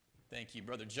Thank you,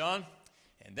 Brother John.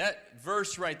 And that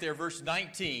verse right there, verse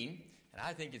 19, and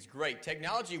I think it's great.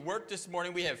 Technology worked this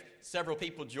morning. We have several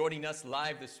people joining us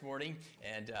live this morning,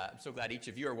 and I'm so glad each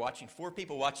of you are watching. 4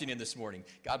 people watching in this morning.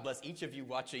 God bless each of you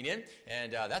watching in,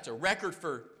 and that's a record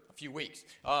for a few weeks.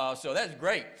 So that's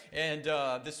great. And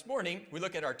this morning, we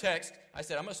look at our text. I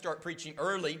said I'm going to start preaching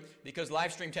early because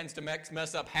live stream tends to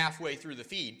mess up halfway through the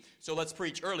feed. So let's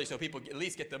preach early so people at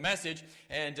least get the message,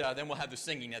 and then we'll have the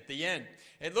singing at the end.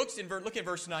 Look at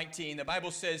verse 19. The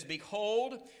Bible says,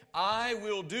 "Behold, I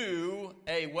will do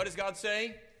a," what does God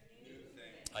say? New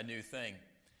thing. A new thing.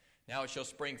 Now it shall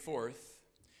spring forth,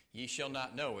 ye shall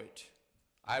not know it.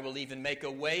 I will even make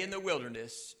a way in the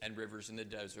wilderness and rivers in the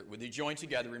desert. Would you join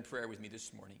together in prayer with me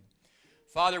this morning?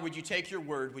 Father, would you take your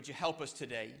word? Would you help us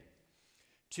today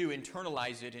to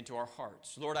internalize it into our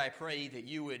hearts? Lord, I pray that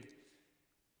you would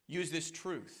use this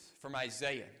truth from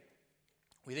Isaiah.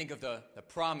 We think of the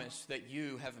promise that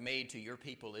you have made to your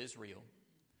people Israel,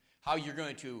 how you're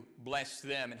going to bless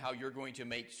them and how you're going to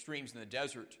make streams in the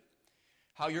desert,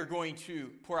 how you're going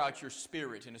to pour out your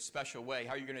Spirit in a special way,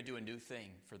 how you're going to do a new thing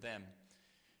for them.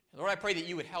 Lord, I pray that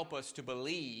you would help us to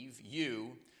believe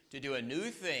you to do a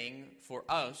new thing for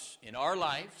us in our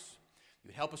lives. You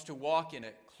would help us to walk in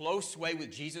a close way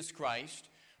with Jesus Christ.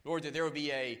 Lord, that there would be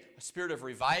a spirit of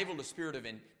revival, a spirit of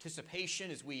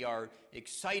anticipation as we are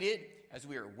excited, as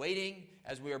we are waiting,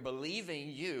 as we are believing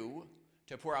you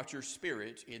to pour out your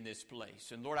Spirit in this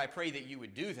place. And Lord, I pray that you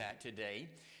would do that today.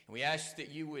 And we ask that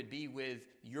you would be with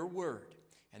your word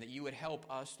and that you would help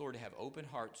us, Lord, to have open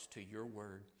hearts to your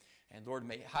word. And Lord,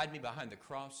 may hide me behind the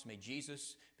cross. May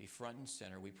Jesus be front and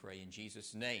center, we pray in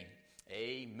Jesus' name.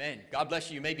 Amen. God bless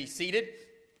you. You may be seated.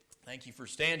 Thank you for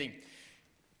standing.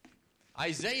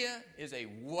 Isaiah is a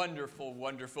wonderful,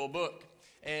 wonderful book.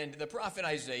 And the prophet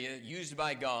Isaiah, used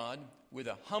by God with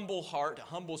a humble heart, a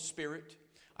humble spirit.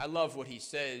 I love what he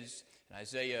says in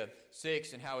Isaiah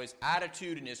 6 and how his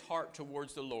attitude and his heart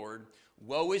towards the Lord,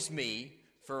 "Woe is me,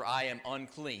 for I am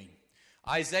unclean."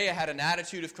 Isaiah had an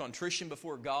attitude of contrition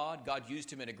before God. God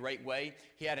used him in a great way.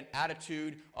 He had an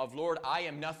attitude of, "Lord, I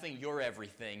am nothing, you're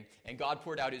everything." And God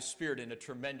poured out his Spirit in a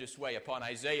tremendous way upon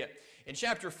Isaiah. In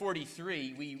chapter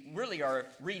 43, we really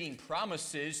are reading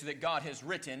promises that God has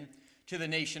written to the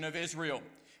nation of Israel.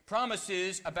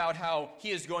 Promises about how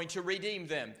he is going to redeem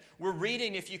them. We're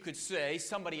reading, if you could say,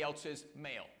 somebody else's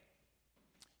mail.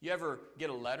 You ever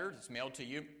get a letter that's mailed to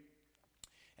you?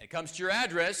 And it comes to your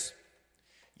address.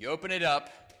 You open it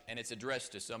up, and it's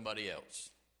addressed to somebody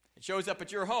else. It shows up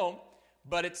at your home,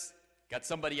 but it's got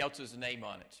somebody else's name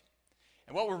on it.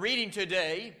 And what we're reading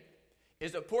today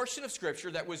is a portion of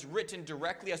Scripture that was written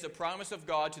directly as a promise of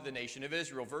God to the nation of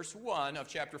Israel. Verse 1 of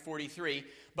chapter 43,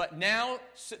 "But now,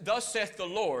 thus saith the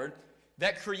Lord,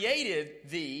 that created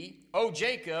thee, O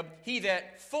Jacob, he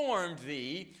that formed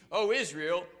thee, O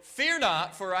Israel, fear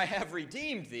not, for I have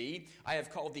redeemed thee. I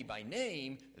have called thee by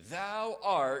name, thou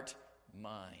art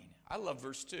mine." I love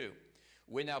verse 2.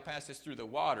 "When thou passest through the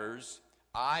waters,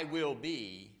 I will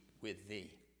be with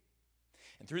thee.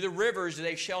 And through the rivers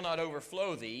they shall not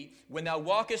overflow thee. When thou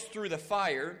walkest through the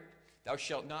fire, thou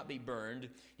shalt not be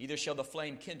burned, neither shall the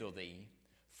flame kindle thee.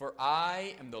 For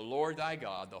I am the Lord thy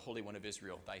God, the Holy One of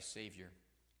Israel, thy Savior."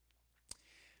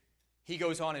 He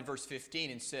goes on in verse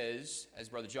 15 and says, as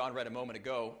Brother John read a moment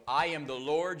ago, "I am the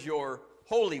Lord your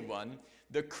Holy One,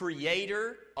 the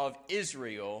Creator of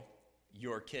Israel,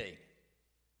 your King."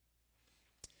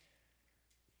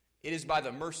 It is by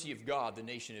the mercy of God the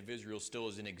nation of Israel still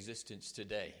is in existence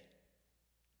today.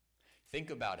 Think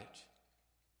about it.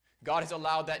 God has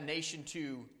allowed that nation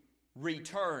to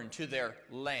return to their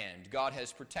land. God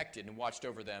has protected and watched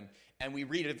over them. And we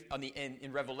read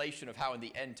in Revelation of how in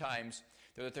the end times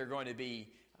that they're going to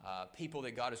be people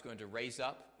that God is going to raise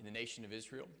up in the nation of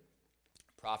Israel.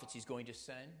 Prophets he's going to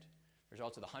send. There's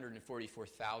also the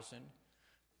 144,000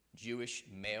 Jewish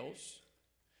males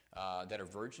that are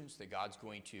virgins that God's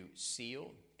going to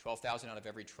seal. 12,000 out of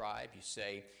every tribe. You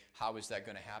say, how is that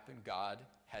going to happen? God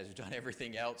has done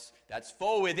everything else that's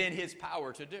full within his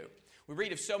power to do. We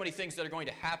read of so many things that are going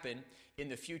to happen in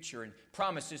the future and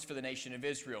promises for the nation of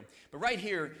Israel. But right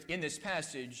here in this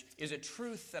passage is a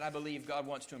truth that I believe God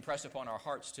wants to impress upon our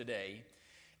hearts today.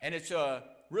 And it's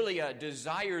really a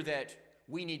desire that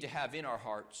we need to have in our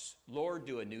hearts. Lord,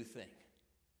 do a new thing.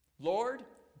 Lord,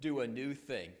 do a new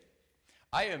thing.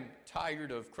 I am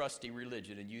tired of crusty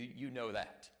religion, and you know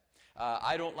that.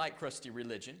 I don't like crusty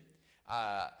religion.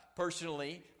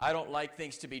 Personally, I don't like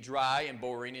things to be dry and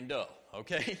boring and dull,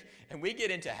 okay? And we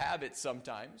get into habits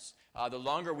sometimes, the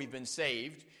longer we've been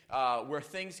saved, where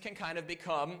things can kind of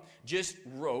become just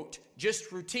rote,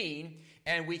 just routine,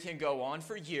 and we can go on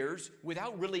for years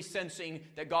without really sensing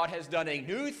that God has done a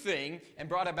new thing and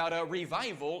brought about a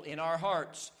revival in our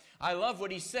hearts. I love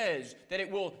what he says, that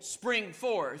it will spring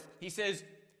forth. He says,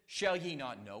 shall ye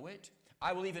not know it?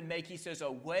 I will even make, he says,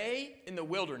 a way in the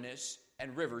wilderness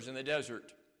and rivers in the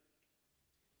desert.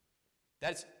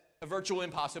 That's a virtual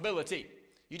impossibility.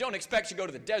 You don't expect to go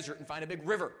to the desert and find a big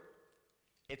river.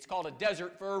 It's called a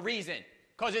desert for a reason,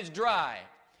 because it's dry.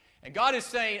 And God is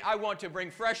saying, I want to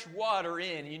bring fresh water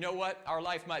in. You know what? Our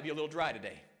life might be a little dry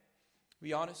today.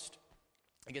 Be honest,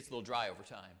 it gets a little dry over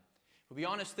time. But be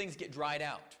honest, things get dried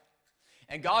out.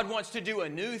 And God wants to do a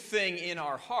new thing in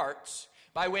our hearts.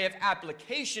 By way of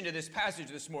application to this passage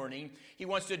this morning, he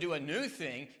wants to do a new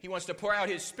thing. He wants to pour out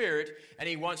his Spirit, and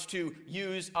he wants to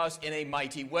use us in a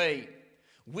mighty way.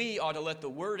 We ought to let the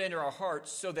Word enter our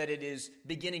hearts so that it is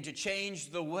beginning to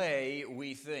change the way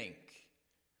we think.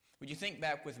 Would you think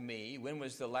back with me? When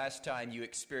was the last time you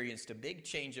experienced a big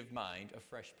change of mind, a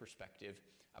fresh perspective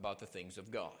about the things of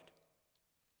God?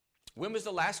 When was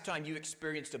the last time you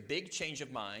experienced a big change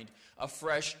of mind, a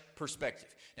fresh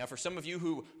perspective? Now, for some of you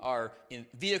who are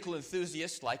vehicle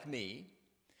enthusiasts like me,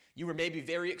 you were maybe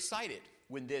very excited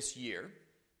when this year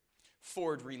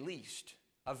Ford released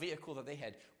a vehicle that they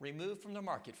had removed from the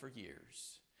market for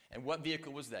years. And what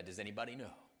vehicle was that? Does anybody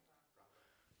know?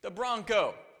 The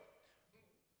Bronco.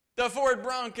 The Ford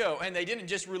Bronco. And they didn't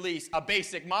just release a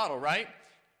basic model, right?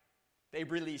 They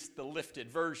released the lifted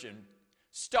version,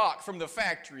 stock from the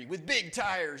factory with big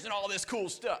tires and all this cool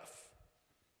stuff.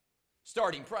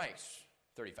 Starting price,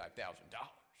 $35,000.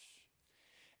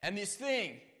 And this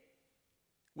thing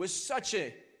was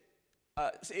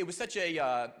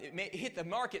it hit the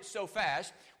market so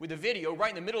fast with the video right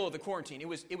in the middle of the quarantine. It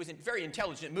was a very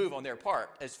intelligent move on their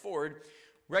part, as Ford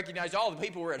recognized all the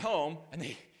people were at home, and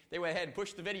they went ahead and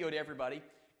pushed the video to everybody.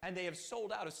 And they have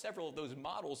sold out of several of those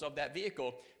models of that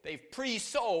vehicle. They've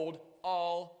pre-sold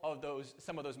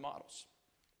some of those models.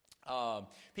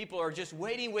 People are just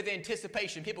waiting with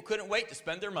anticipation. People couldn't wait to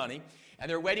spend their money, and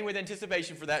they're waiting with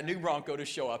anticipation for that new Bronco to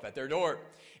show up at their door.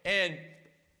 And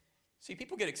see,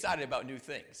 people get excited about new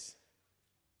things.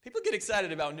 People get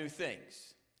excited about new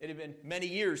things. It had been many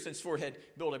years since Ford had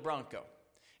built a Bronco.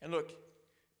 And look,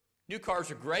 new cars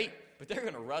are great, but they're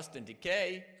going to rust and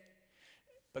decay.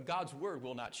 But God's word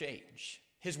will not change.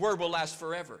 His word will last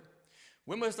forever.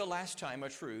 When was the last time a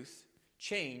truth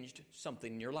changed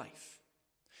something in your life?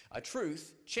 A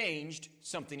truth changed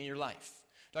something in your life.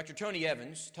 Dr. Tony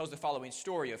Evans tells the following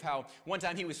story of how one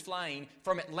time he was flying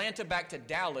from Atlanta back to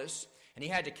Dallas, and he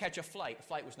had to catch a flight. The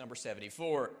flight was number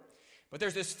 74. But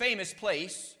there's this famous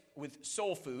place with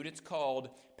soul food. It's called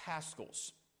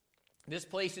Pascal's. This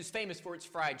place is famous for its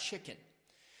fried chicken.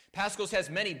 Pascal's has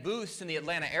many booths in the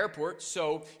Atlanta airport,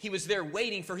 so he was there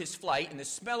waiting for his flight, and the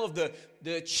smell of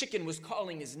the chicken was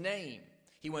calling his name.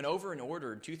 He went over and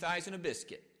ordered 2 thighs and a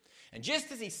biscuit. And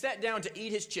just as he sat down to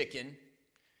eat his chicken,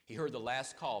 he heard the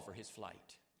last call for his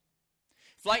flight.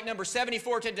 Flight number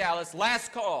 74 to Dallas,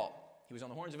 last call. He was on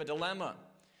the horns of a dilemma.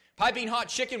 Piping hot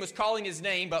chicken was calling his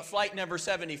name, but flight number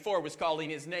 74 was calling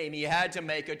his name. He had to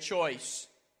make a choice.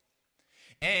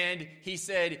 And he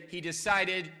said he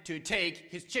decided to take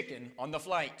his chicken on the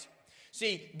flight.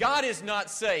 See, God is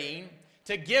not saying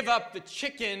to give up the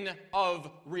chicken of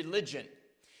religion.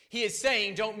 He is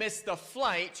saying don't miss the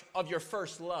flight of your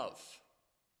first love.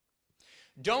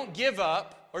 Don't give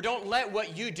up or don't let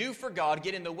what you do for God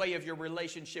get in the way of your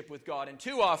relationship with God. And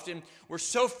too often, we're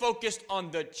so focused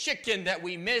on the chicken that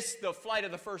we miss the flight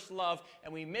of the first love,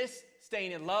 and we miss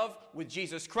staying in love with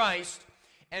Jesus Christ.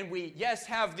 And we, yes,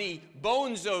 have the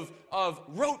bones of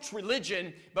rote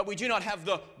religion, but we do not have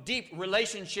the deep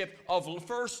relationship of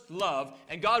first love.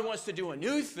 And God wants to do a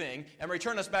new thing and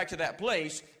return us back to that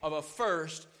place of a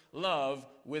first love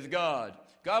with God.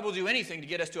 God will do anything to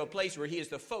get us to a place where He is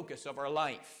the focus of our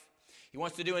life. He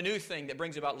wants to do a new thing that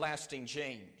brings about lasting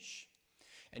change.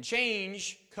 And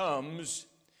change comes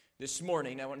this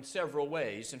morning now in several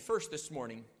ways. And first this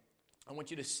morning, I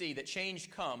want you to see that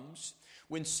change comes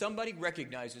when somebody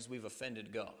recognizes we've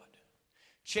offended God.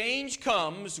 Change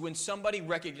comes when somebody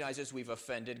recognizes we've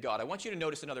offended God. I want you to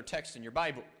notice another text in your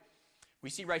Bible. We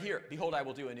see right here, behold, I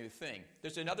will do a new thing.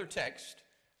 There's another text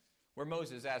where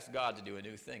Moses asked God to do a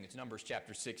new thing. It's Numbers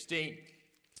chapter 16.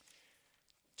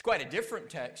 It's quite a different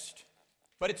text,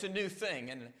 but it's a new thing.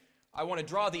 And I want to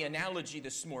draw the analogy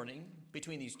this morning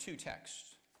between these two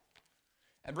texts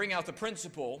and bring out the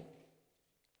principle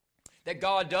that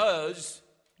God does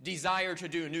desire to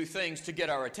do new things to get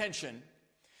our attention.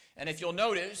 And if you'll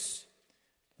notice,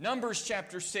 Numbers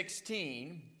chapter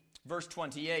 16, verse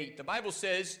 28, the Bible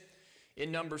says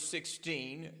in Numbers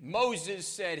 16, Moses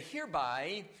said,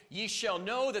 "Hereby ye shall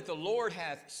know that the Lord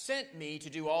hath sent me to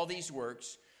do all these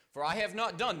works, for I have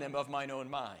not done them of mine own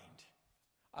mind."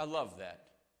 I love that.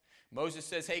 Moses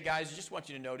says, hey guys, I just want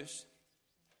you to notice,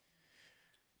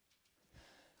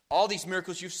 all these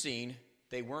miracles you've seen,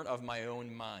 they weren't of my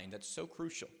own mind. That's so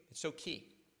crucial. It's so key.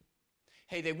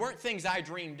 Hey, they weren't things I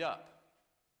dreamed up.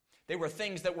 They were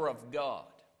things that were of God.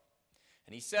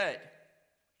 And he said,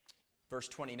 verse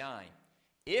 29,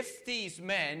 "If these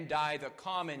men die the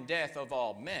common death of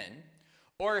all men,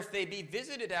 or if they be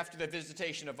visited after the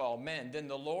visitation of all men, then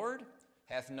the Lord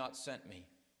hath not sent me."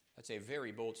 That's a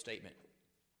very bold statement.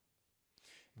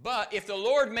 "But if the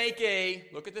Lord make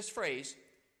look at this phrase,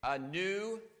 a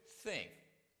new thing,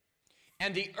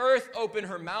 and the earth open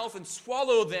her mouth and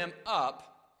swallow them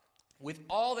up with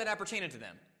all that appertain unto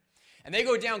them, and they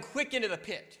go down quick into the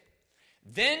pit,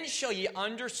 then shall ye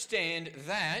understand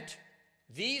that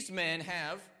these men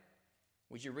have,"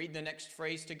 would you read the next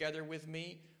phrase together with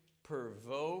me?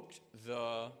 "Provoked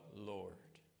the Lord."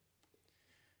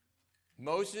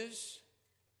 Moses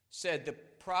said, the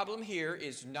problem here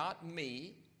is not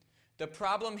me. The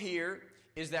problem here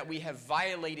is that we have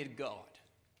violated God.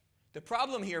 The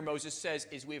problem here, Moses says,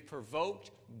 is we have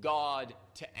provoked God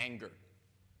to anger. Do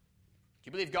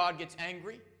you believe God gets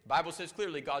angry? The Bible says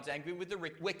clearly God's angry with the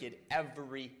wicked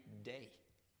every day.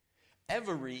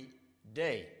 Every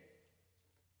day.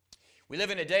 We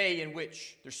live in a day in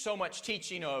which there's so much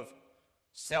teaching of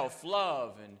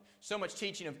self-love and so much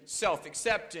teaching of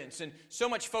self-acceptance and so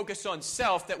much focus on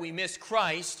self that we miss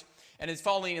Christ and is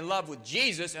falling in love with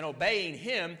Jesus and obeying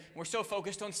Him. We're so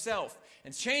focused on self.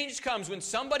 And change comes when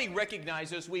somebody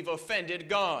recognizes we've offended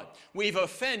God. We've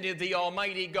offended the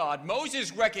Almighty God.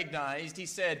 Moses recognized, he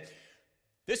said,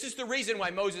 this is the reason why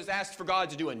Moses asked for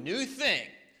God to do a new thing,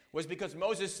 was because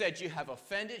Moses said, you have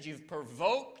offended, you've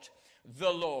provoked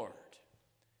the Lord.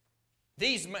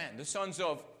 These men, the sons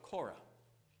of Korah,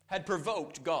 had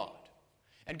provoked God.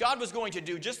 And God was going to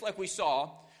do just like we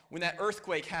saw when that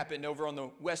earthquake happened over on the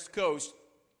west coast,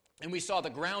 and we saw the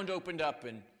ground opened up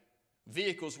and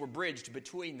vehicles were bridged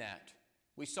between that.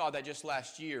 We saw that just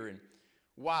last year, and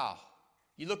wow.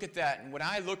 You look at that, and when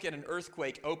I look at an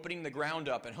earthquake opening the ground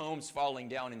up and homes falling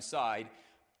down inside,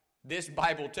 this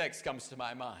Bible text comes to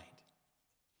my mind.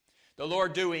 The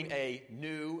Lord doing a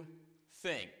new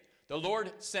thing. The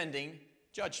Lord sending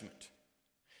judgment.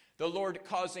 The Lord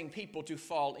causing people to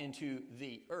fall into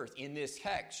the earth. In this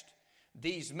text,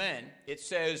 these men, it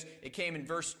says, it came in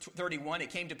verse 31, it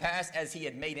came to pass as he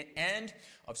had made an end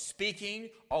of speaking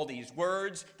all these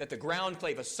words, that the ground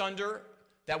clave asunder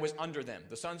that was under them,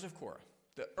 the sons of Korah.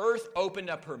 The earth opened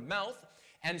up her mouth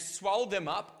and swallowed them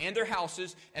up and their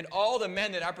houses and all the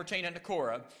men that appertained unto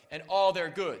Korah and all their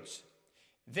goods.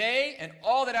 They and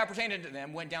all that appertained unto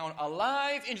them went down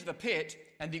alive into the pit,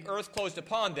 and the earth closed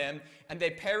upon them, and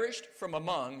they perished from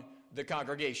among the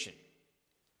congregation.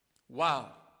 Wow.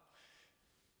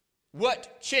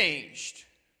 What changed?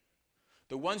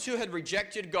 The ones who had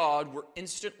rejected God were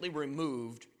instantly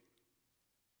removed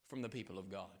from the people of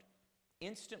God.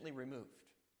 Instantly removed.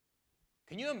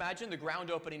 Can you imagine the ground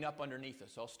opening up underneath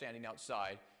us, all standing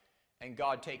outside, and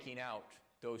God taking out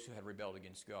those who had rebelled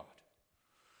against God?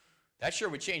 That sure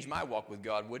would change my walk with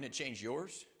God. Wouldn't it change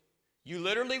yours? You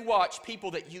literally watch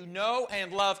people that you know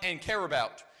and love and care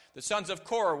about. The sons of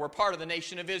Korah were part of the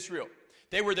nation of Israel.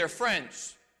 They were their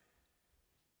friends.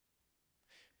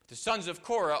 But the sons of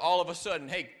Korah, all of a sudden,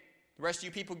 hey, the rest of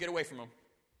you people, get away from them.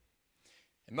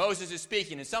 And Moses is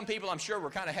speaking, and some people, I'm sure, were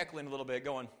kind of heckling a little bit,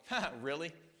 going,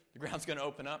 really? The ground's going to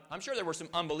open up? I'm sure there were some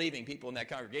unbelieving people in that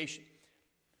congregation.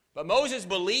 But Moses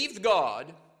believed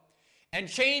God, and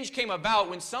change came about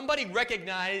when somebody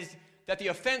recognized that the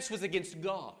offense was against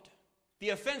God. The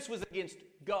offense was against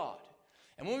God.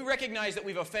 And when we recognize that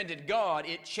we've offended God,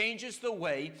 it changes the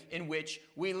way in which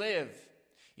we live.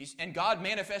 And God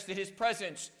manifested His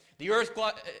presence. The earth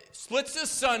splits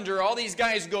asunder. All these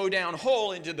guys go down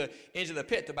whole into the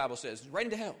pit, the Bible says, right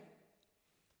into hell.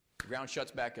 The ground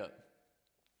shuts back up.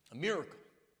 A miracle.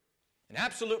 An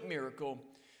absolute miracle.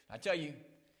 I tell you,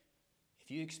 if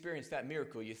you experience that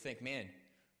miracle, you think, man,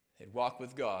 they'd walk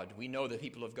with God. We know the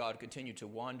people of God continue to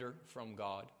wander from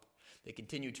God. They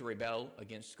continue to rebel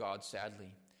against God,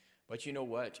 sadly. But you know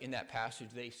what? In that passage,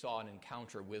 they saw an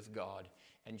encounter with God.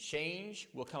 And change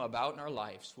will come about in our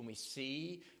lives when we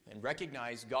see and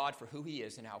recognize God for who He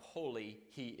is and how holy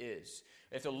He is.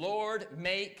 If the Lord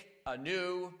make a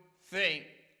new thing,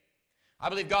 I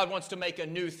believe God wants to make a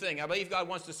new thing. I believe God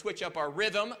wants to switch up our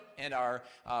rhythm and our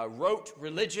rote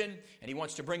religion, and he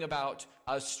wants to bring about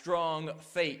a strong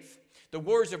faith. The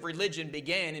wars of religion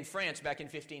began in France back in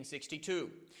 1562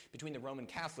 between the Roman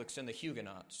Catholics and the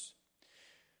Huguenots.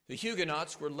 The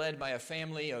Huguenots were led by a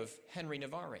family of Henry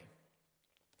Navarre.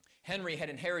 Henry had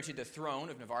inherited the throne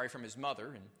of Navarre from his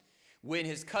mother, and when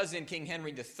his cousin King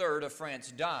Henry III of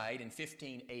France died in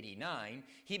 1589,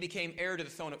 he became heir to the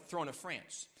throne of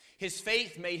France. His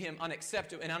faith made him an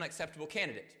unacceptable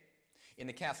candidate in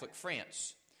the Catholic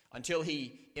France until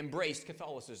he embraced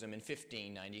Catholicism in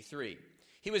 1593.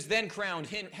 He was then crowned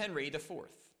Henry IV.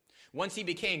 Once he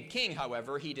became king,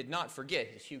 however, he did not forget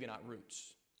his Huguenot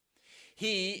roots.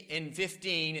 He, in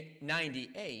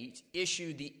 1598,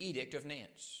 issued the Edict of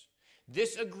Nantes.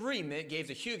 This agreement gave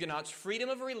the Huguenots freedom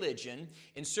of religion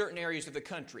in certain areas of the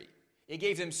country. It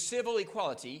gave them civil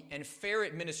equality and fair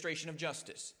administration of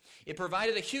justice. It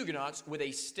provided the Huguenots with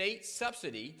a state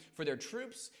subsidy for their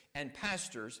troops and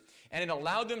pastors, and it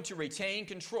allowed them to retain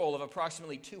control of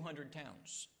approximately 200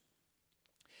 towns.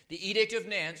 The Edict of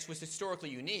Nantes was historically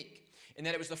unique in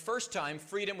that it was the first time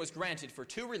freedom was granted for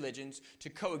two religions to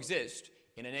coexist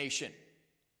in a nation.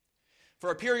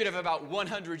 For a period of about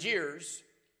 100 years,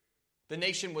 the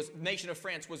nation of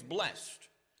France was blessed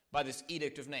by this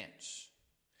Edict of Nantes.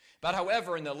 But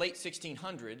however, in the late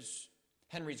 1600s,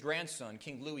 Henry's grandson,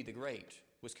 King Louis the Great,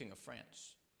 was king of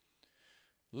France.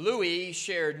 Louis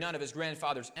shared none of his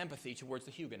grandfather's empathy towards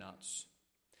the Huguenots.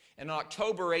 And on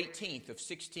October 18th of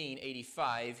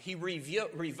 1685, he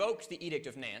revoked the Edict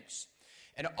of Nantes,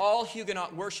 and all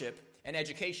Huguenot worship and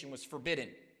education was forbidden.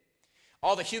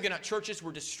 All the Huguenot churches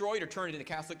were destroyed or turned into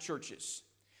Catholic churches.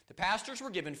 The pastors were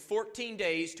given 14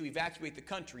 days to evacuate the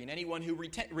country, and anyone who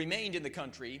remained in the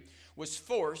country was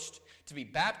forced to be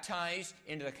baptized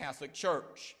into the Catholic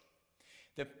Church.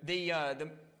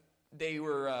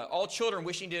 All children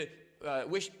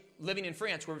living in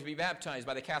France were to be baptized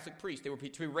by the Catholic priest. They were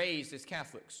to be raised as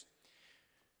Catholics.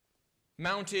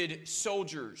 Mounted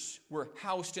soldiers were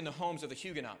housed in the homes of the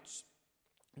Huguenots.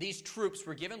 These troops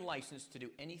were given license to do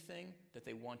anything that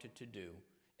they wanted to do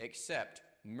except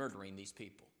murdering these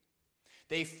people.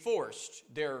 They forced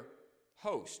their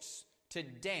hosts to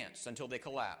dance until they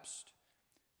collapsed.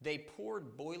 They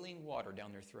poured boiling water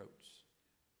down their throats.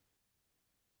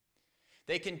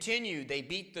 They continued. They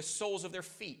beat the soles of their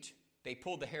feet. They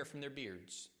pulled the hair from their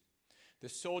beards. The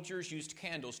soldiers used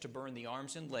candles to burn the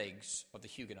arms and legs of the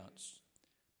Huguenots.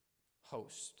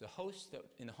 The hosts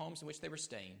in the homes in which they were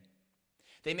staying.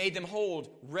 They made them hold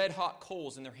red-hot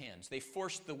coals in their hands. They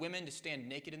forced the women to stand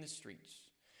naked in the streets.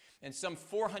 And some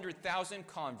 400,000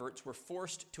 converts were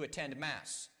forced to attend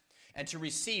Mass and to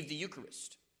receive the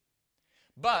Eucharist.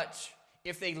 But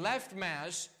if they left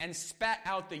Mass and spat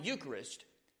out the Eucharist,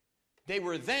 they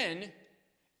were then,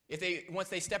 once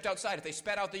they stepped outside, if they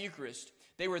spat out the Eucharist,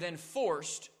 they were then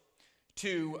forced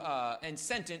to and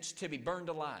sentenced to be burned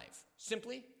alive,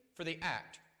 simply for the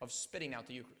act of spitting out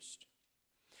the Eucharist.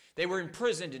 They were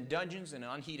imprisoned in dungeons and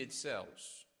unheated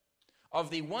cells. Of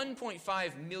the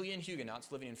 1.5 million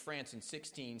Huguenots living in France in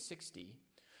 1660,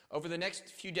 over the next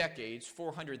few decades,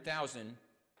 400,000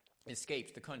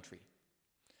 escaped the country.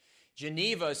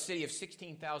 Geneva, a city of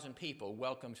 16,000 people,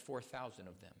 welcomed 4,000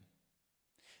 of them.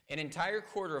 An entire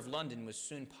quarter of London was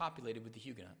soon populated with the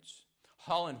Huguenots.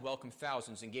 Holland welcomed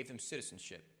thousands and gave them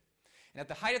citizenship. And at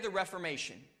the height of the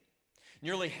Reformation,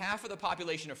 nearly half of the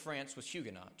population of France was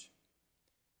Huguenot.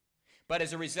 But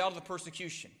as a result of the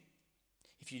persecution,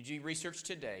 if you do research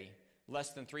today,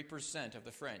 less than 3% of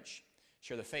the French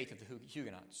share the faith of the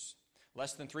Huguenots.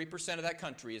 Less than 3% of that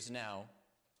country is now,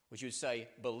 which you would say,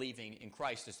 believing in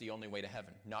Christ as the only way to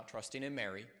heaven. Not trusting in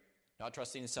Mary, not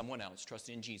trusting in someone else,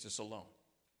 trusting in Jesus alone.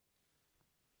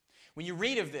 When you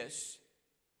read of this,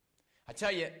 I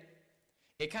tell you,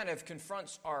 it kind of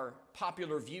confronts our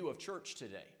popular view of church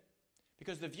today.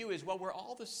 Because the view is, well, we're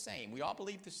all the same. We all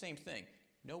believe the same thing.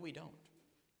 No, we don't.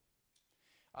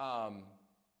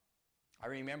 I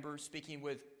remember speaking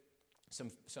with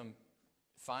some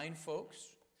fine folks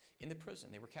in the prison.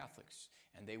 They were Catholics,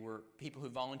 and they were people who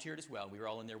volunteered as well. We were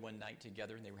all in there one night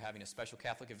together, and they were having a special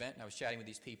Catholic event, and I was chatting with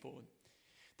these people. And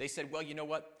they said, well, you know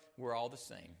what? We're all the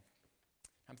same.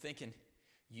 I'm thinking,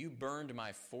 you burned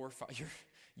my forefathers.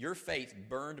 Your faith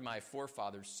burned my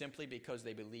forefathers simply because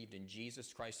they believed in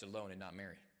Jesus Christ alone and not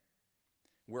Mary.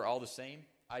 We're all the same?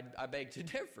 I beg to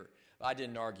differ. I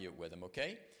didn't argue it with them,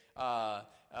 okay?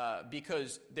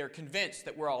 Because they're convinced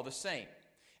that we're all the same.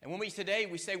 And when we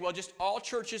say, well, just all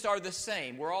churches are the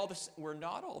same. We're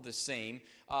not all the same.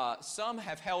 Some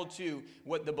have held to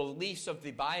what the beliefs of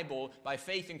the Bible by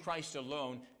faith in Christ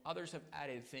alone. Others have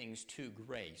added things to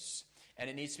grace. And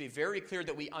it needs to be very clear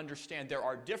that we understand there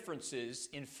are differences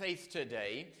in faith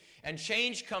today. And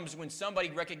change comes when somebody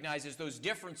recognizes those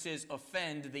differences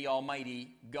offend the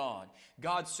Almighty God.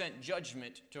 God sent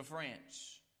judgment to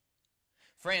France.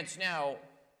 France now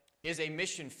is a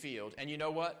mission field. And you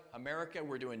know what? America,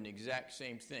 we're doing the exact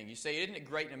same thing. You say, isn't it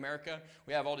great in America?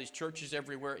 We have all these churches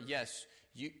everywhere. Yes,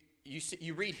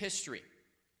 you read history.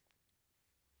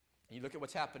 And you look at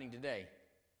what's happening today.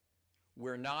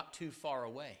 We're not too far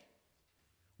away.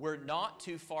 We're not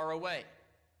too far away.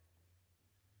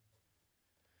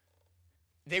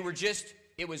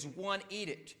 It was one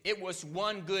edict. It was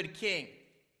one good king.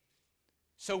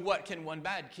 So what can one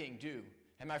bad king do?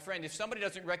 And my friend, if somebody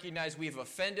doesn't recognize we have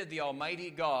offended the Almighty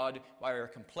God by our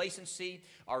complacency,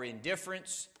 our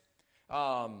indifference,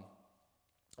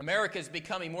 America is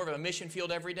becoming more of a mission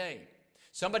field every day.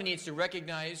 Somebody needs to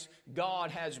recognize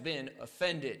God has been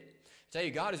offended. I tell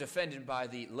you, God is offended by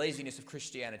the laziness of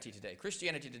Christianity today.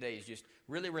 Christianity today is just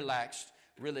really relaxed,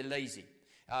 really lazy.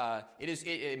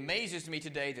 It amazes me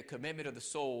today the commitment of the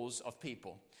souls of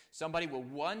people. Somebody will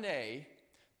one day,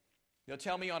 they'll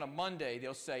tell me on a Monday,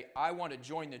 they'll say, I want to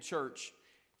join the church.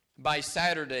 By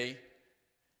Saturday,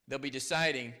 they'll be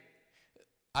deciding,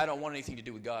 I don't want anything to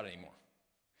do with God anymore.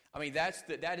 I mean,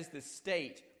 that is the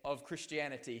state of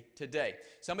Christianity today.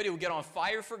 Somebody will get on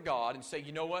fire for God and say,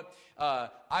 you know what,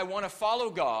 I want to follow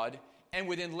God, and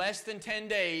within less than 10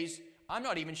 days, I'm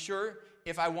not even sure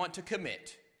if I want to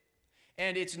commit.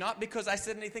 And it's not because I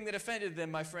said anything that offended them,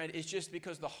 my friend. It's just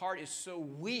because the heart is so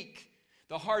weak.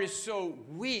 The heart is so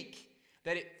weak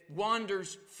that it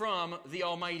wanders from the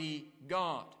Almighty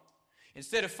God.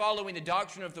 Instead of following the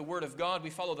doctrine of the Word of God,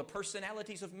 we follow the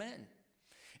personalities of men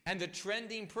and the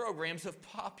trending programs of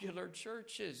popular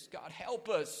churches. God help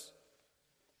us.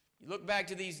 You look back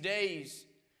to these days,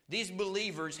 these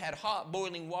believers had hot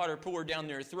boiling water poured down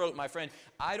their throat, my friend.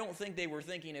 I don't think they were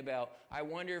thinking about, I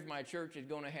wonder if my church is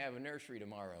going to have a nursery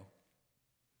tomorrow.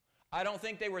 I don't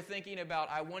think they were thinking about,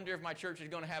 I wonder if my church is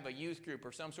going to have a youth group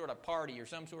or some sort of party or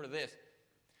some sort of this.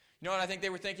 You know what I think they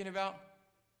were thinking about?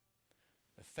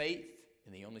 The faith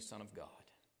in the only Son of God.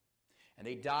 And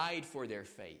they died for their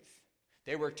faith.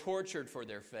 They were tortured for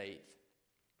their faith.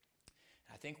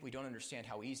 And I think we don't understand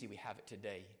how easy we have it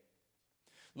today.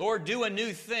 Lord, do a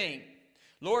new thing.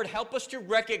 Lord, help us to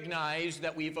recognize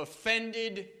that we've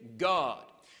offended God.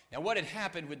 Now, what had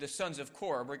happened with the sons of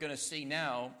Korah, we're going to see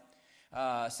now.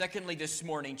 Secondly, this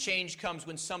morning, change comes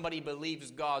when somebody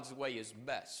believes God's way is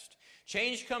best.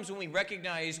 Change comes when we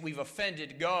recognize we've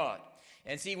offended God.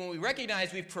 And see, when we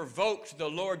recognize we've provoked the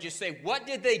Lord, just say, what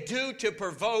did they do to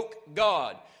provoke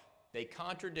God? They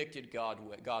contradicted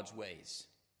God's ways.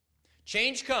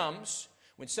 Change comes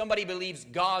when somebody believes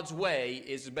God's way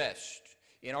is best.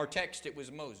 In our text, it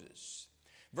was Moses.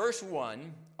 Verse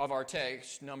 1 of our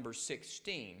text, number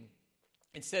 16,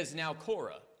 it says, now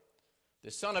Korah,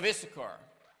 the son of Issachar.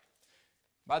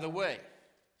 By the way,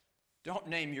 don't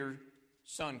name your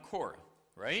son Korah,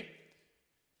 right?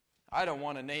 I don't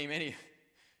want to name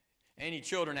any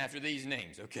children after these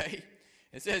names, okay?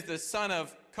 It says the son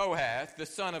of Kohath, the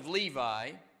son of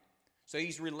Levi. So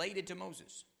he's related to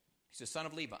Moses. He's the son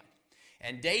of Levi.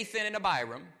 And Dathan and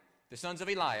Abiram, the sons of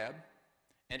Eliab,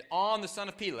 and On, the son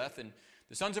of Peleth, and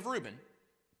the sons of Reuben,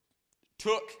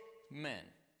 took men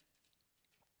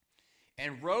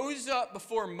and rose up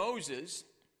before Moses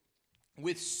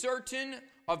with certain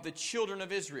of the children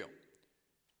of Israel,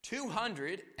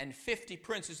 250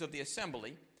 princes of the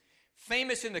assembly,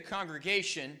 famous in the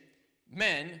congregation,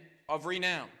 men of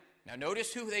renown. Now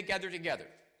notice who they gathered together.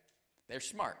 They're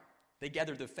smart. They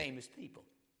gathered the famous people.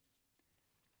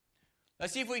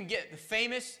 Let's see if we can get the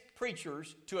famous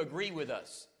preachers to agree with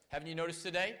us. Haven't you noticed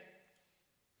today?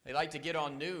 They like to get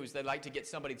on news. They like to get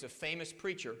somebody that's a famous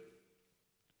preacher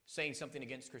saying something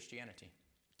against Christianity.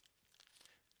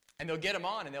 And they'll get them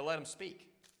on and they'll let them speak.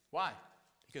 Why?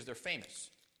 Because they're famous.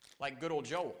 Like good old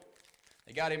Joel.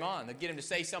 They got him on. They'll get him to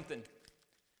say something.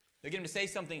 They'll get him to say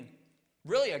something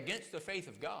really against the faith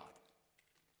of God.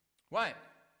 Why?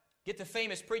 Get the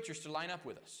famous preachers to line up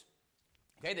with us.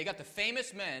 Okay, they got the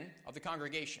famous men of the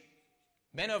congregation.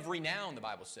 Men of renown, the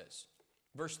Bible says.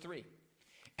 Verse 3.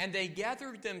 And they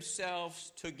gathered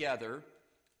themselves together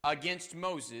against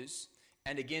Moses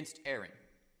and against Aaron,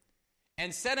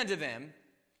 and said unto them,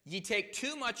 Ye take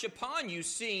too much upon you,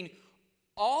 seeing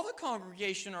all the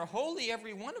congregation are holy,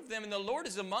 every one of them, and the Lord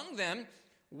is among them.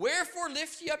 Wherefore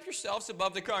lift ye up yourselves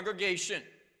above the congregation?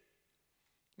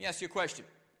 Let me ask you a question.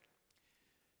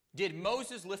 Did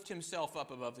Moses lift himself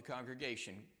up above the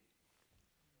congregation?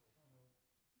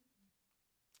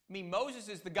 I mean, Moses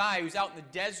is the guy who's out in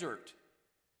the desert.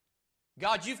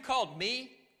 God, you've called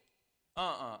me?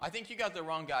 I think you got the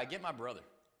wrong guy. Get my brother.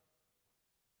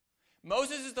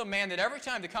 Moses is the man that every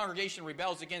time the congregation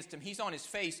rebels against him, he's on his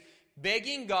face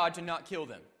begging God to not kill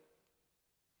them.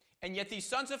 And yet these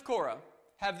sons of Korah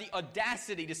have the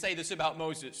audacity to say this about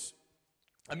Moses,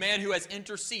 a man who has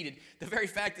interceded. The very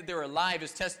fact that they're alive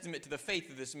is testament to the faith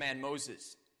of this man,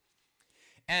 Moses.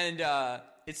 And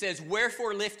it says,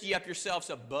 wherefore lift ye up yourselves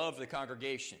above the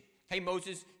congregation. Hey,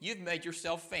 Moses, you've made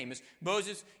yourself famous.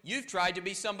 Moses, you've tried to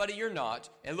be somebody you're not.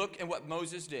 And look at what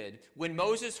Moses did. When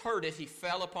Moses heard it, he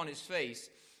fell upon his face.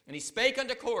 And he spake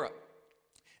unto Korah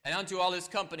and unto all his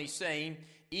company, saying,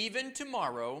 even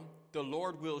tomorrow the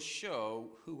Lord will show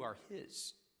who are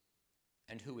his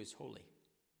and who is holy,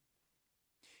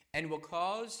 and will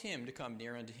cause him to come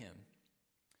near unto him.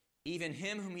 Even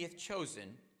him whom he hath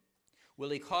chosen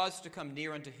will he cause to come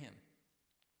near unto him.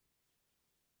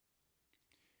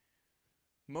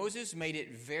 Moses made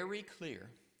it very clear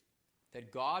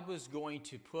that God was going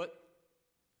to put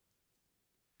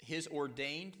his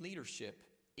ordained leadership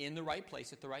in the right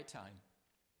place at the right time.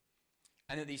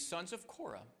 And that these sons of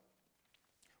Korah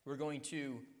were going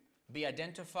to be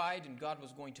identified, and God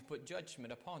was going to put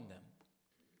judgment upon them.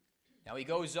 Now he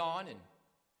goes on, and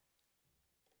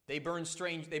they burned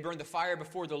the fire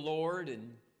before the Lord,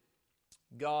 and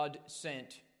God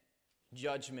sent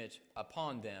judgment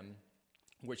upon them,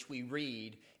 which we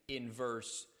read in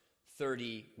verse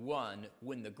 31,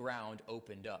 when the ground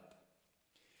opened up.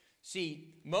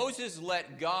 See, Moses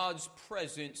let God's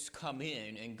presence come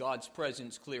in, and God's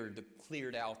presence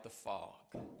cleared out the fog.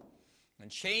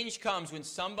 And change comes when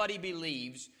somebody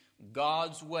believes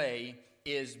God's way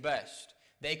is best.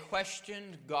 They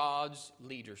questioned God's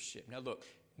leadership. Now look,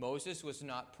 Moses was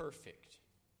not perfect.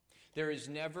 There is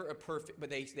never a perfect, but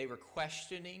they were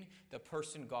questioning the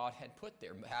person God had put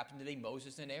there. It happened to be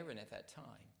Moses and Aaron at that time.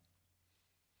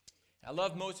 I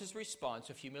love Moses' response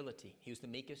of humility. He was the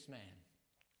meekest man.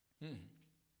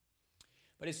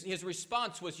 But his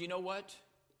response was, you know what?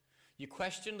 You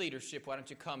question leadership, why don't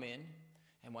you come in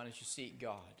and why don't you seek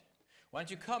God? Why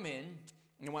don't you come in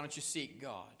and why don't you seek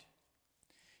God?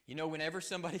 You know, whenever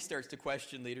somebody starts to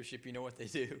question leadership, you know what they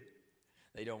do?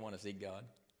 They don't want to seek God.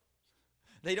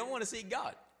 They don't want to seek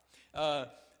God.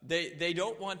 They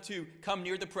don't want to come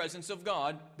near the presence of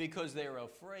God because they're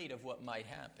afraid of what might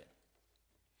happen.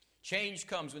 Change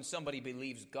comes when somebody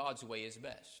believes God's way is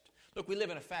best. Look, we live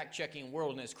in a fact-checking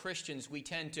world, and as Christians, we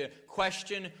tend to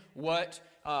question what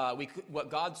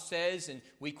God says, and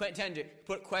we tend to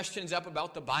put questions up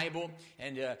about the Bible,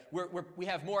 and we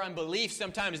have more unbelief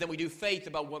sometimes than we do faith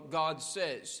about what God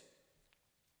says.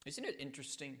 Isn't it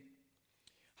interesting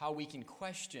how we can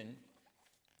question,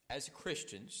 as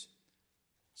Christians,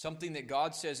 something that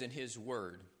God says in His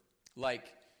Word,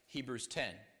 like Hebrews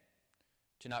 10,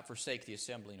 to not forsake the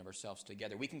assembling of ourselves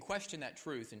together. We can question that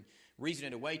truth and reason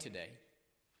it away today.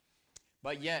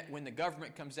 But yet, when the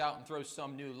government comes out and throws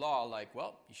some new law like,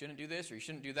 well, you shouldn't do this or you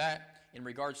shouldn't do that in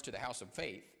regards to the house of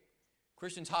faith,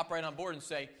 Christians hop right on board and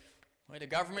say, well, the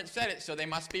government said it, so they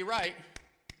must be right.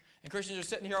 And Christians are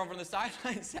sitting here over on the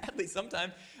sidelines, sadly,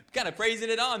 sometimes, kind of praising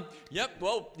it on. Yep,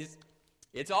 well,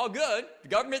 it's all good. The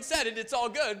government said it, it's all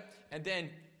good. And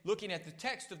then, looking at the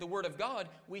text of the Word of God,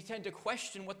 we tend to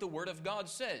question what the Word of God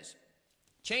says.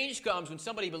 Change comes when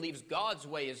somebody believes God's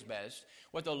way is best,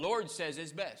 what the Lord says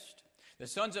is best. The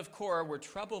sons of Korah were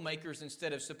troublemakers.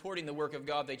 Instead of supporting the work of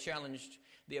God, they challenged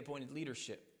the appointed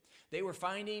leadership. They were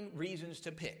finding reasons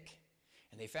to pick,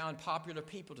 and they found popular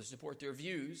people to support their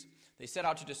views. They set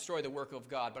out to destroy the work of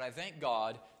God, but I thank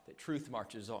God that truth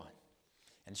marches on.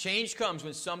 And change comes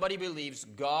when somebody believes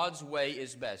God's way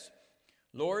is best.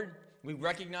 Lord, we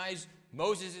recognize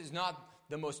Moses is not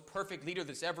the most perfect leader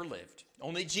that's ever lived.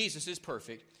 Only Jesus is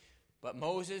perfect. But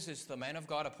Moses is the man of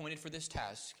God appointed for this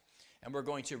task, and we're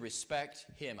going to respect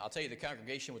him. I'll tell you, the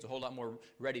congregation was a whole lot more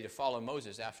ready to follow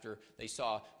Moses after they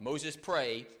saw Moses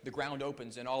pray, the ground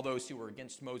opens, and all those who were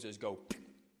against Moses go,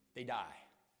 they die.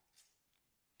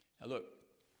 Now look,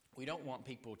 we don't want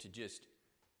people to just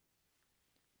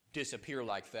disappear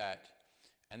like that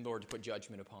and Lord to put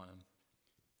judgment upon them.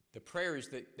 The prayer is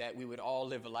that we would all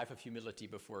live a life of humility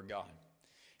before God.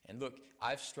 And look,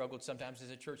 I've struggled sometimes as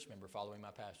a church member following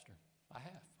my pastor. I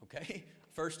have, okay?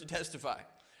 First to testify.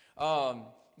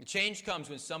 Change comes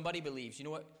when somebody believes, you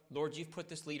know what, Lord, you've put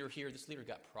this leader here. This leader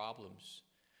got problems.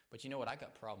 But you know what, I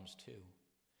got problems too.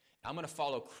 I'm going to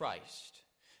follow Christ.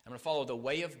 I'm going to follow the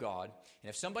way of God. And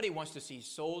if somebody wants to see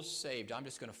souls saved, I'm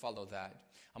just going to follow that.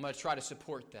 I'm going to try to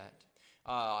support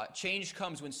that. Change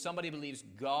comes when somebody believes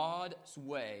God's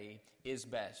way is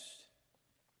best.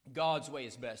 God's way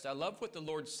is best. I love what the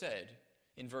Lord said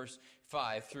in verse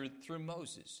 5 through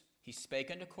Moses. He spake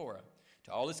unto Korah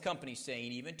to all his company,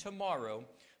 saying, even tomorrow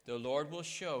the Lord will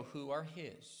show who are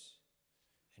his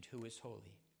and who is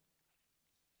holy.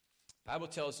 The Bible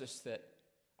tells us that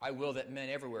I will that men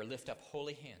everywhere lift up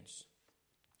holy hands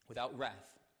without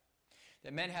wrath.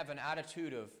 That men have an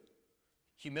attitude of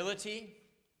humility,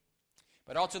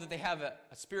 but also that they have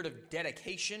a spirit of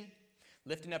dedication,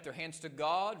 lifting up their hands to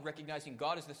God, recognizing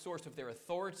God as the source of their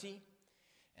authority.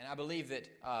 And I believe that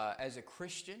as a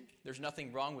Christian, there's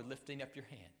nothing wrong with lifting up your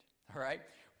hand, all right?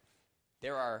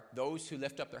 There are those who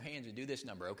lift up their hands and do this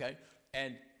number, okay?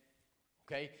 And,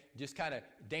 okay, just kind of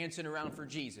dancing around for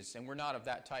Jesus, and we're not of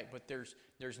that type, but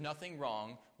there's nothing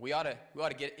wrong. We ought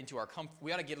to get into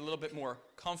we ought to get a little bit more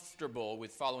comfortable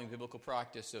with following biblical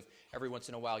practice of every once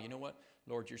in a while, you know what?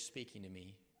 Lord, you're speaking to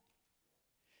me.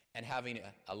 And having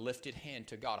a lifted hand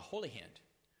to God, a holy hand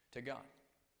to God.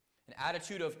 An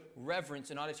attitude of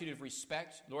reverence, an attitude of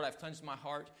respect. Lord, I've cleansed my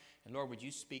heart. And Lord, would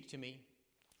you speak to me?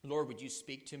 Lord, would you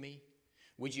speak to me?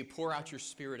 Would you pour out your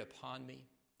Spirit upon me?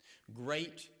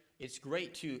 It's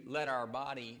great to let our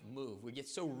body move. We get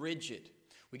so rigid.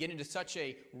 We get into such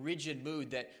a rigid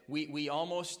mood that we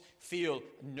almost feel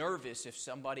nervous if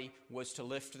somebody was to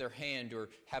lift their hand or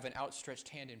have an outstretched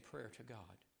hand in prayer to God.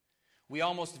 We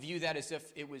almost view that as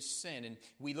if it was sin. And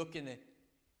we look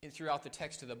throughout the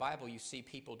text of the Bible, you see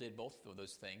people did both of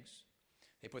those things.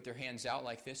 They put their hands out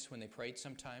like this when they prayed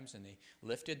sometimes, and they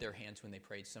lifted their hands when they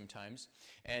prayed sometimes.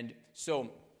 And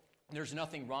so there's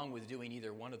nothing wrong with doing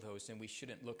either one of those, and we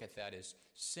shouldn't look at that as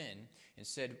sin.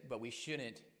 But we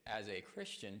shouldn't, as a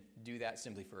Christian, do that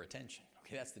simply for attention.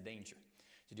 Okay, that's the danger,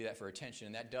 to do that for attention.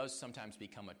 And that does sometimes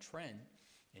become a trend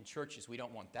in churches. We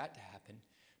don't want that to happen.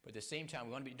 But at the same time,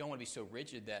 we don't want to be so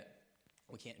rigid that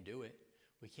we can't do it.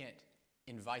 We can't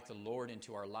invite the Lord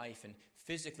into our life and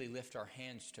physically lift our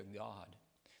hands to God.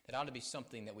 That ought to be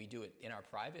something that we do it in our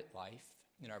private life,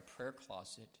 in our prayer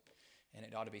closet, and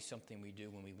it ought to be something we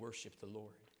do when we worship the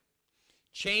Lord.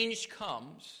 Change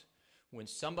comes when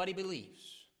somebody believes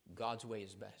God's way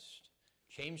is best.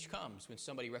 Change comes when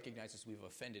somebody recognizes we've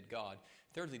offended God.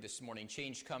 Thirdly, this morning,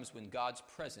 change comes when God's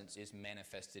presence is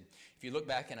manifested. If you look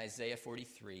back in Isaiah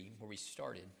 43, where we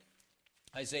started,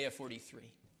 Isaiah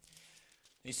 43.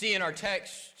 You see in our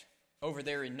text over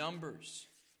there in Numbers,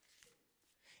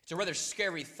 it's a rather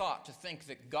scary thought to think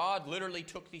that God literally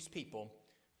took these people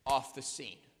off the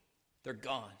scene. They're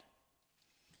gone.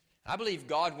 I believe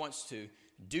God wants to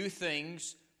do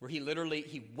things where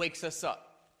He wakes us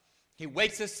up. He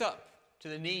wakes us up to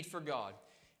the need for God.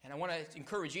 And I want to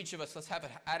encourage each of us, let's have an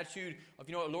attitude of,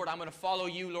 you know what, Lord, I'm going to follow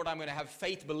you. Lord, I'm going to have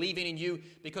faith, believing in you.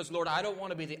 Because, Lord, I don't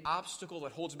want to be the obstacle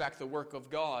that holds back the work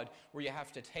of God, where you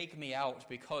have to take me out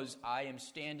because I am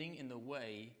standing in the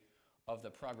way of the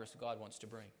progress God wants to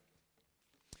bring.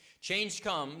 Change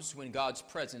comes when God's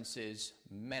presence is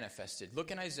manifested. Look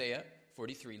in Isaiah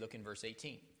 43, look in verse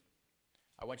 18.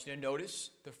 I want you to notice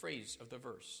the phrase of the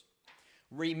verse.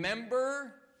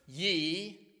 Remember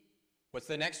ye, what's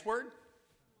the next word?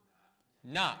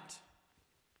 Not.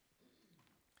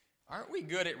 Aren't we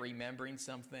good at remembering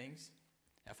some things?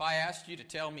 If I asked you to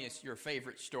tell me your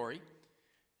favorite story,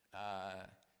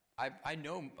 I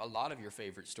know a lot of your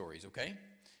favorite stories, okay?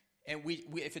 And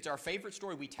if it's our favorite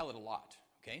story, we tell it a lot,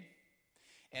 okay?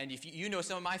 And if you know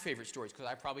some of my favorite stories, because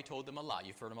I probably told them a lot.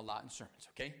 You've heard them a lot in sermons,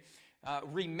 okay?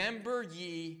 Remember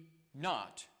ye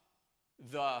not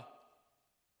the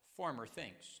former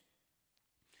things,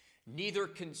 neither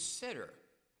consider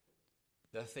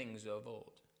the things of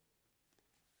old.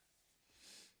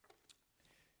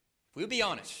 If we'll be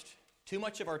honest, too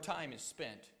much of our time is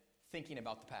spent thinking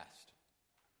about the past.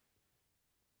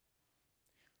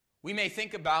 We may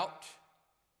think about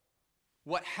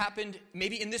what happened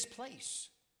maybe in this place.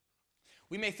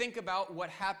 We may think about what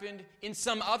happened in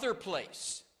some other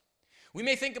place. We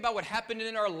may think about what happened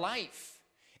in our life.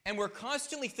 And we're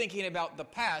constantly thinking about the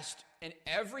past, and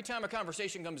every time a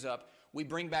conversation comes up, we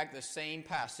bring back the same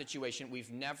past situation.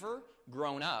 We've never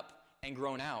grown up and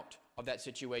grown out of that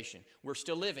situation. We're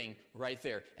still living right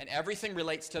there. And everything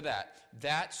relates to that.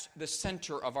 That's the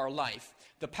center of our life,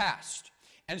 the past.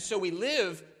 And so we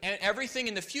live, and everything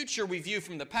in the future we view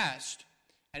from the past.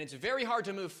 And it's very hard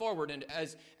to move forward and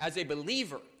as a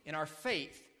believer in our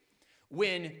faith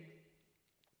when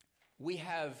we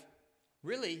have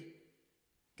really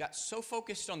got so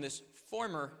focused on this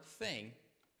former thing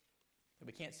that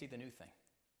we can't see the new thing.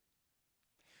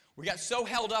 We got so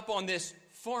held up on this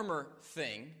former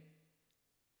thing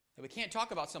that we can't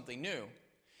talk about something new.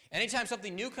 Anytime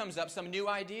something new comes up, some new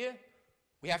idea,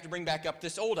 we have to bring back up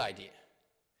this old idea.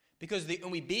 Because when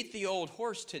we beat the old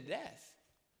horse to death,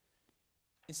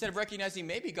 instead of recognizing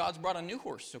maybe God's brought a new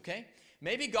horse, okay?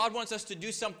 Maybe God wants us to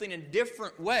do something in a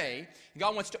different way.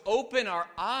 God wants to open our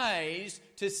eyes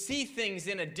to see things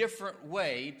in a different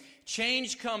way.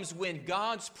 Change comes when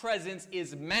God's presence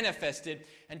is manifested.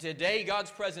 And today, God's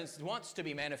presence wants to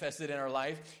be manifested in our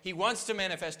life. He wants to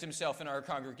manifest himself in our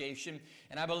congregation.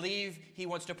 And I believe he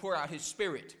wants to pour out his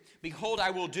Spirit. Behold, I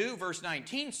will do, verse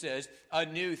 19 says, a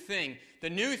new thing.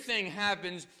 The new thing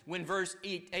happens when verse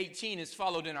 18 is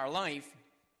followed in our life,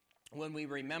 when we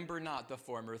remember not the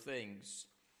former things.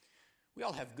 We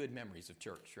all have good memories of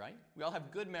church, right? We all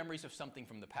have good memories of something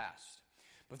from the past.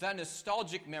 But that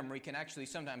nostalgic memory can actually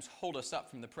sometimes hold us up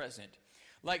from the present.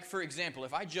 Like, for example,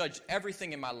 if I judged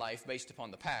everything in my life based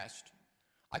upon the past,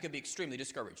 I could be extremely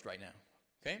discouraged right now,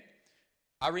 okay?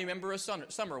 I remember a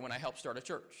summer when I helped start a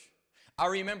church. I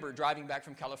remember driving back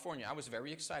from California. I was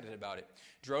very excited about it.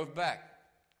 Drove back.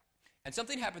 And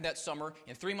something happened that summer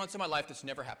in 3 months of my life that's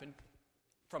never happened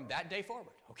from that day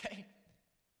forward, okay?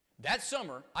 That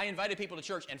summer, I invited people to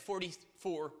church, and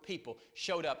 44 people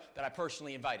showed up that I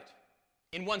personally invited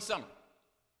in one summer.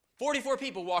 44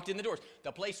 people walked in the doors.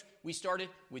 The place we started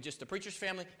with just the preacher's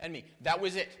family and me. That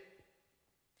was it.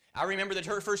 I remember the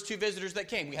first 2 visitors that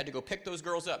came. We had to go pick those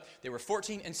girls up. They were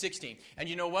 14 and 16. And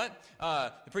you know what?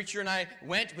 The preacher and I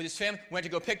went with his family, went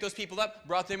to go pick those people up,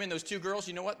 brought them in. Those 2 girls,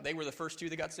 you know what? They were the first 2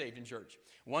 that got saved in church.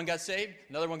 One got saved.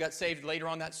 Another one got saved later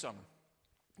on that summer.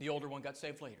 The older one got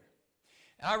saved later.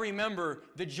 And I remember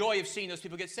the joy of seeing those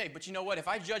people get saved. But you know what? If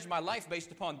I judge my life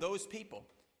based upon those people,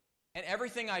 and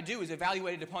everything I do is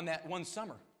evaluated upon that one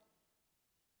summer,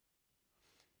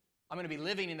 I'm going to be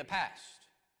living in the past,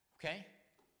 okay?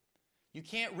 You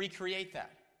can't recreate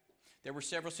that. There were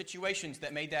several situations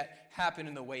that made that happen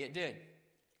in the way it did.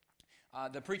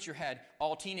 The preacher had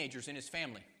all teenagers in his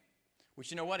family.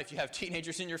 Which, you know what? If you have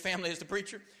teenagers in your family as the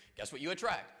preacher, guess what you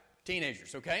attract?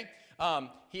 Teenagers, okay?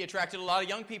 He attracted a lot of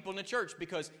young people in the church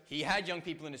because he had young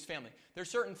people in his family. There's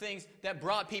certain things that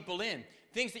brought people in.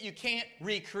 Things that you can't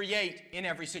recreate in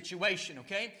every situation,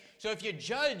 okay? So if you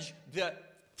judge the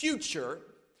future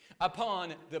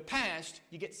upon the past,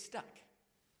 you get stuck,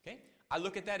 okay? I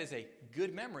look at that as a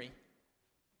good memory,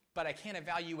 but I can't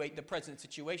evaluate the present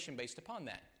situation based upon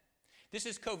that. This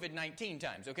is COVID-19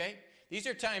 times, okay? These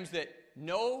are times that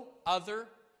no other,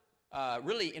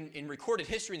 really in recorded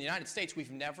history in the United States,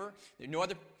 no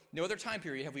other time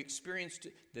period have we experienced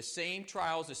the same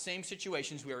trials, the same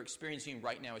situations we are experiencing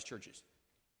right now as churches,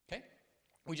 okay?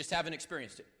 We just haven't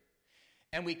experienced it.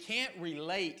 And we can't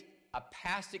relate a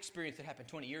past experience that happened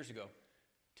 20 years ago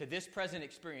to this present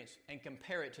experience and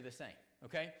compare it to the same,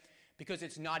 okay? Because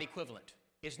it's not equivalent.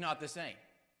 It's not the same,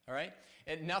 all right?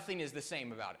 And nothing is the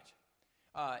same about it.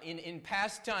 In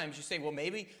past times, you say, well,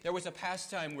 maybe there was a past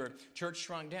time where church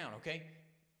shrunk down, okay?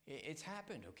 It's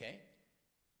happened, okay?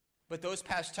 But those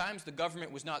past times, the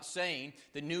government was not saying,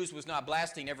 the news was not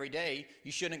blasting every day,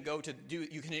 you shouldn't go to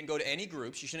any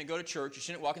groups, you shouldn't go to church, you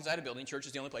shouldn't walk inside a building, church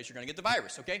is the only place you're going to get the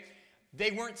virus, okay?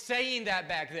 They weren't saying that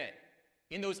back then.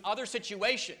 In those other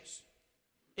situations,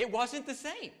 it wasn't the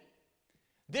same.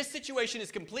 This situation is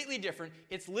completely different.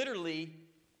 It's literally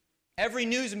every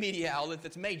news media outlet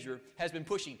that's major has been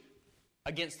pushing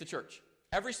against the church.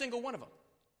 Every single one of them.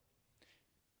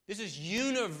 This is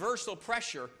universal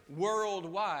pressure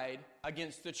worldwide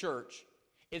against the church.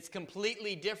 It's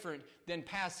completely different than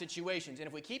past situations. And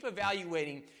if we keep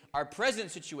evaluating our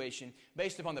present situation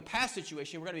based upon the past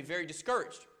situation, we're going to be very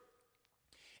discouraged.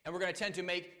 And we're going to tend to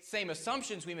make same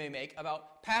assumptions we may make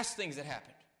about past things that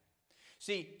happened.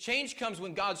 See, change comes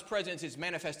when God's presence is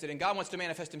manifested, and God wants to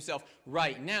manifest himself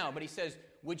right now. But he says,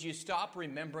 would you stop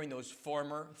remembering those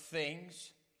former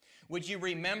things? Would you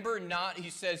remember not,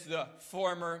 he says, the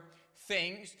former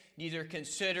things, neither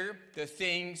consider the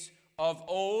things of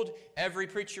old? Every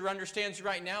preacher understands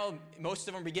right now, most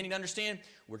of them are beginning to understand,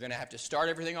 we're going to have to start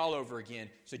everything all over again.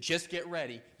 So just get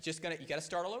ready. You got to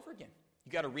start all over again.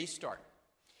 You got to restart.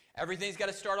 Everything's got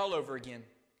to start all over again.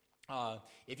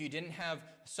 If you didn't have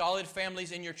solid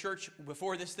families in your church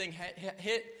before this thing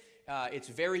hit, it's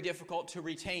very difficult to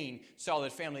retain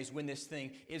solid families when this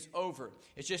thing is over.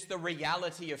 It's just the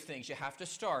reality of things. You have to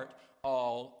start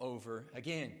all over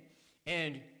again.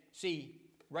 And see,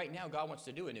 right now God wants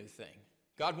to do a new thing.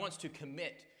 God wants to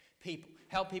commit people,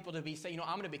 help people to say,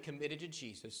 I'm going to be committed to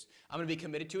Jesus. I'm going to be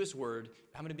committed to his word.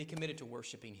 I'm going to be committed to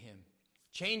worshiping him.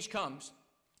 Change comes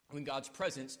when God's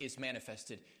presence is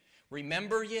manifested.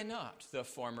 Remember ye not the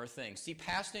former things. See,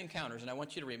 past encounters, and I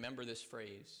want you to remember this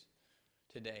phrase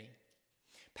today.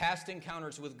 Past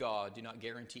encounters with God do not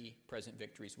guarantee present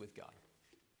victories with God.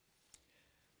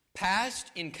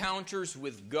 Past encounters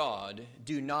with God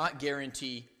do not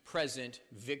guarantee present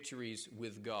victories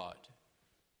with God.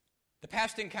 The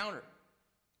past encounter.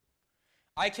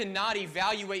 I cannot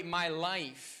evaluate my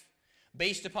life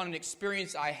based upon an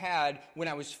experience I had when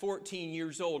I was 14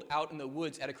 years old out in the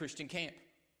woods at a Christian camp.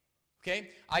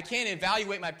 Okay? I can't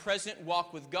evaluate my present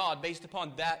walk with God based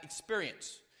upon that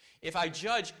experience. If I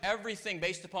judge everything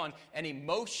based upon an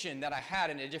emotion that I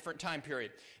had in a different time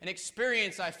period, an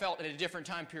experience I felt in a different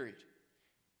time period,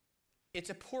 it's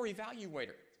a poor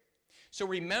evaluator. So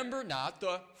remember not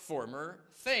the former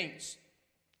things.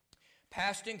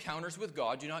 Past encounters with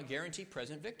God do not guarantee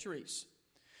present victories.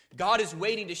 God is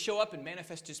waiting to show up and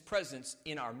manifest His presence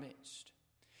in our midst.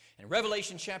 In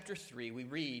Revelation chapter 3, we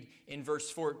read in verse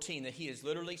 14 that He is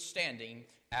literally standing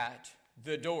at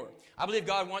the door. I believe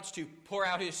God wants to pour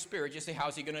out His Spirit. You say,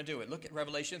 how's He going to do it? Look at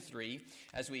Revelation 3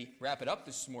 as we wrap it up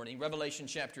this morning. Revelation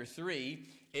chapter 3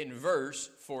 in verse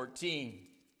 14.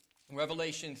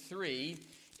 Revelation 3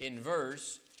 in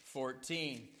verse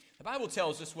 14. The Bible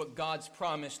tells us what God's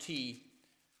promised He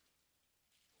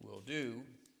will do.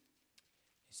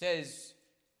 It says,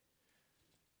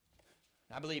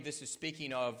 I believe this is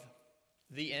speaking of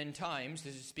the end times.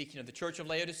 This is speaking of the church of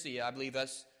Laodicea. I believe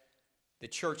that's the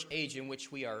church age in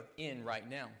which we are in right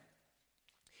now.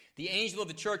 The angel of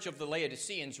the church of the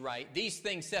Laodiceans write, "These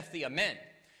things saith the Amen,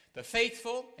 the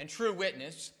faithful and true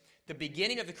witness, the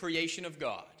beginning of the creation of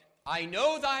God. I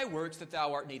know thy works, that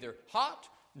thou art neither hot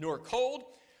nor cold.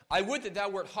 I would that thou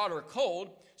wert hot or cold.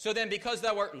 So then, because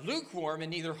thou art lukewarm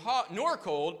and neither hot nor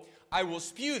cold, I will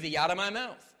spew thee out of my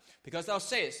mouth. Because thou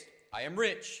sayest, I am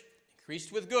rich,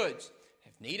 increased with goods,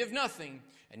 have need of nothing,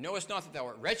 and knowest not that thou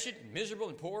art wretched, and miserable,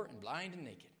 and poor, and blind, and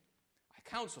naked. I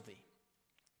counsel thee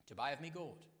to buy of me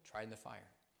gold, tried in the fire,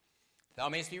 that thou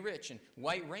mayest be rich, and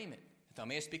white raiment, that thou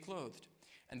mayest be clothed,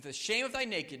 and the shame of thy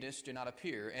nakedness do not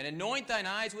appear, and anoint thine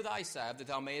eyes with eye salve, that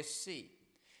thou mayest see.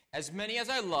 As many as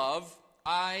I love,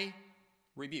 I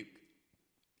rebuke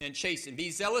and chasten.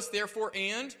 Be zealous, therefore,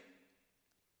 and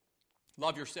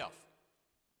love yourself."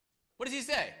 What does he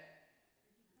say?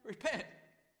 Repent.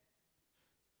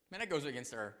 Man, that goes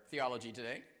against our theology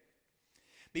today.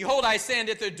 "Behold, I stand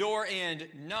at the door and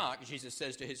knock," Jesus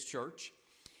says to his church.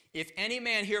 "If any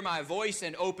man hear my voice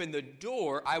and open the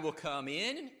door, I will come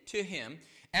in to him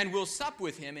and will sup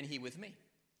with him and he with me."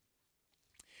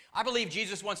 I believe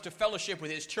Jesus wants to fellowship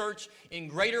with his church in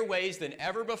greater ways than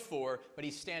ever before, but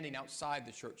he's standing outside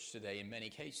the church today in many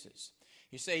cases.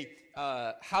 You say,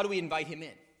 how do we invite him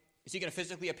in? Is he going to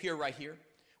physically appear right here?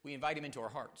 We invite him into our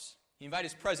hearts. We invite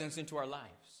his presence into our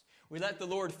lives. We let the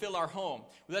Lord fill our home.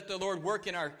 We let the Lord work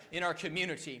in our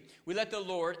community. We let the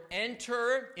Lord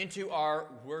enter into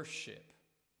our worship.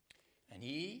 And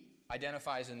he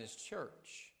identifies in this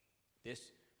church,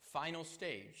 this final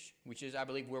stage, which is, I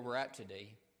believe, where we're at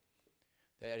today,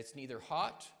 that it's neither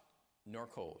hot nor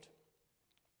cold.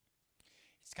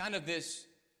 It's kind of this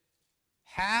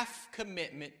half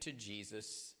commitment to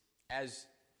Jesus, as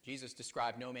Jesus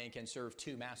described, no man can serve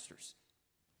two masters.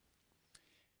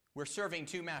 We're serving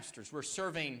two masters. We're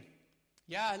serving,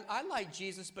 I like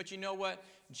Jesus, but you know what?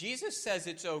 Jesus says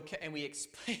it's okay, and we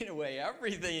explain away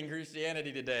everything in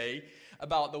Christianity today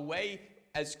about the way,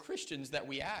 as Christians, that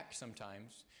we act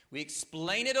sometimes. We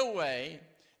explain it away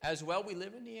as well. We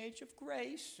live in the age of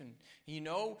grace, and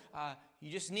you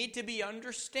just need to be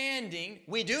understanding.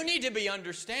 We do need to be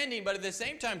understanding, but at the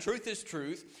same time, truth is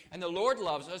truth, and the Lord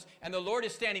loves us, and the Lord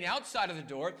is standing outside of the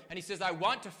door, and he says, I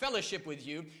want to fellowship with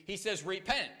you. He says,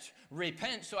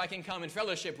 repent so I can come and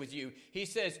fellowship with you. He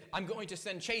says, I'm going to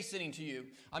send chastening to you.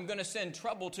 I'm going to send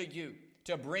trouble to you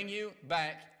to bring you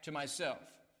back to myself.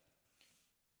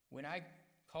 When I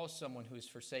call someone who has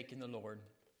forsaken the Lord,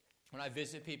 when I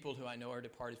visit people who I know are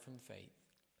departed from faith,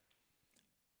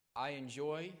 I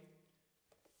enjoy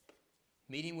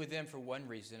meeting with them for one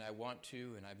reason. I want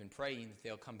to, and I've been praying that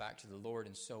they'll come back to the Lord.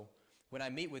 And so when I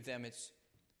meet with them, it's,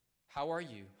 how are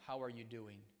you? How are you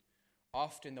doing?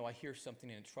 Often, though, I hear something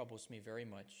and it troubles me very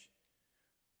much.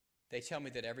 They tell me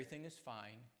that everything is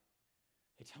fine.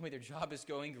 They tell me their job is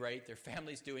going great, their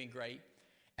family's doing great.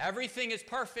 Everything is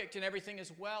perfect and everything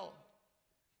is well.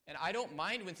 And I don't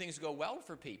mind when things go well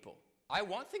for people. I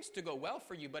want things to go well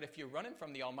for you, but if you're running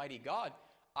from the Almighty God,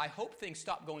 I hope things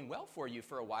stop going well for you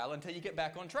for a while until you get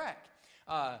back on track.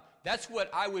 That's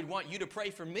what I would want you to pray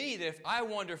for me, that if I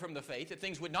wander from the faith, that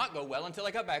things would not go well until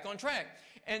I got back on track.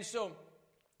 And so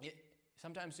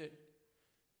sometimes it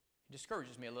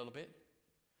discourages me a little bit,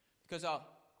 because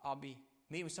I'll be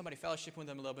meeting with somebody, fellowship with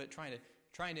them a little bit,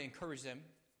 trying to encourage them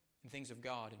in things of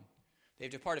God. And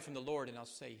they've departed from the Lord, and I'll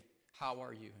say, how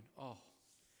are you? And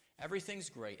everything's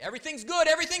great. Everything's good.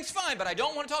 Everything's fine. But I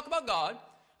don't want to talk about God.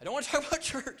 I don't want to talk about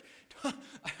church. I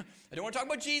don't want to talk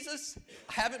about Jesus.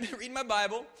 I haven't been reading my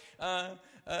Bible.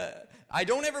 I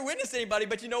don't ever witness anybody,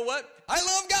 but you know what? I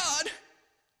love God.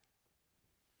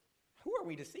 Who are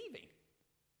we deceiving?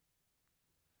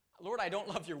 Lord, I don't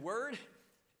love your word.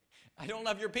 I don't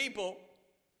love your people.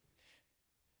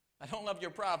 I don't love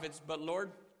your prophets, but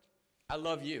Lord, I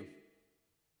love you.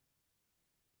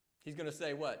 He's going to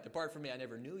say what? Depart from me, I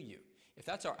never knew you. If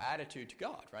that's our attitude to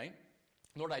God, right?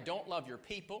 Lord, I don't love your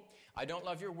people. I don't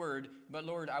love your word, but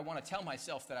Lord, I want to tell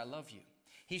myself that I love you.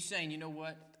 He's saying, you know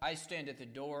what? I stand at the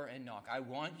door and knock. I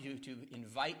want you to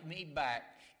invite me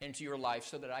back into your life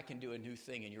so that I can do a new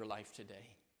thing in your life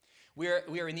today. We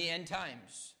are in the end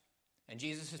times, and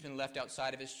Jesus has been left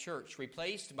outside of his church,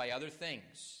 replaced by other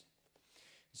things.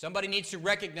 Somebody needs to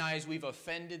recognize we've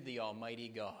offended the Almighty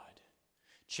God.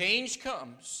 Change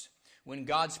comes when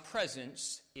God's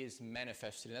presence is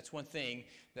manifested. And that's one thing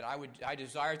that I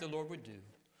desire the Lord would do.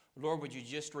 Lord, would you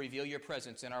just reveal your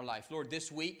presence in our life? Lord,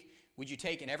 this week, would you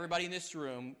take, and everybody in this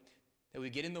room, that we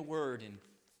get in the Word and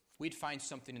we'd find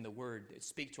something in the Word that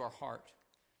speak to our heart.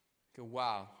 Go,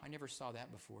 wow, I never saw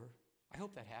that before. I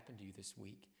hope that happened to you this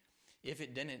week. If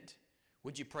it didn't,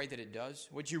 would you pray that it does?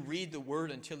 Would you read the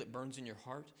Word until it burns in your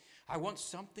heart? I want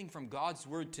something from God's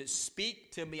Word to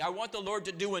speak to me. I want the Lord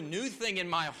to do a new thing in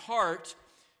my heart.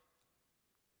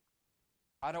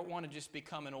 I don't want to just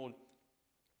become an old,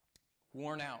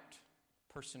 worn-out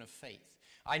person of faith.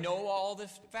 I know all the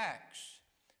facts,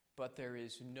 but there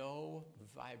is no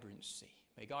vibrancy.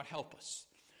 May God help us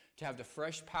to have the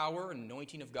fresh power and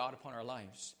anointing of God upon our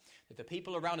lives. That the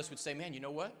people around us would say, man, you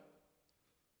know what?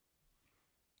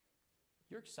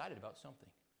 You're excited about something.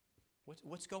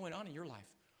 What's going on in your life?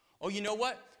 Oh, you know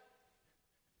what?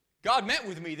 God met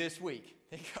with me this week.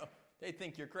 They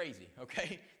think you're crazy,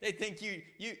 okay? They think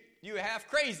you half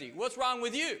crazy. What's wrong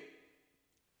with you?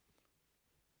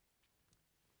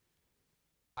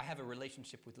 I have a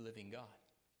relationship with the living God.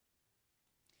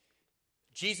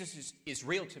 Jesus is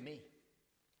real to me.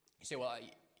 You say, well,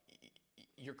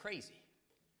 you're crazy.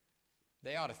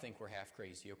 They ought to think we're half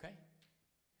crazy, okay?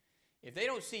 If they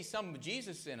don't see some of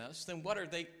Jesus in us, then what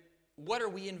are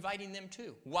we inviting them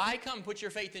to? Why come put your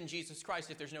faith in Jesus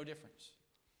Christ if there's no difference?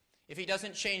 If he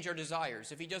doesn't change our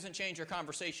desires, if he doesn't change our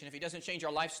conversation, if he doesn't change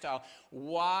our lifestyle,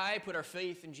 why put our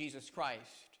faith in Jesus Christ?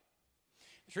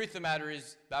 The truth of the matter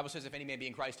is, the Bible says, if any man be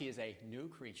in Christ, he is a new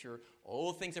creature.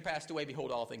 Old things are passed away.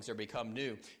 Behold, all things are become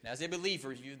new. And as a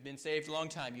believer, if you've been saved a long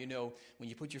time, you know when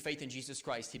you put your faith in Jesus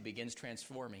Christ, he begins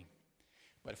transforming.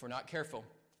 But if we're not careful,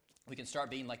 we can start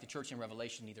being like the church in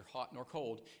Revelation, neither hot nor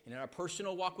cold. And in our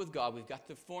personal walk with God, we've got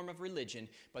the form of religion,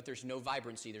 but there's no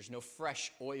vibrancy. There's no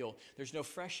fresh oil. There's no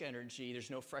fresh energy. There's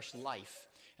no fresh life.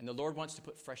 And the Lord wants to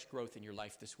put fresh growth in your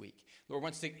life this week. The Lord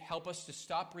wants to help us to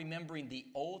stop remembering the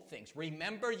old things.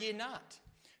 Remember ye not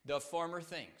the former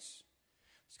things.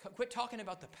 Let's quit talking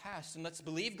about the past and let's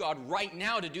believe God right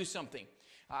now to do something.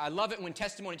 I love it when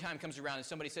testimony time comes around and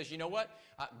somebody says, you know what?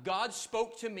 God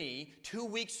spoke to me 2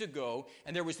 weeks ago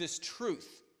and there was this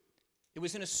truth. It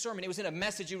was in a sermon. It was in a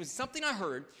message. It was something I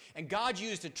heard. And God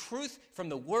used a truth from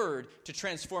the Word to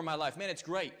transform my life. Man, it's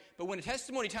great. But when a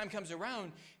testimony time comes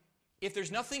around, if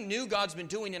there's nothing new God's been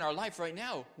doing in our life right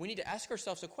now, we need to ask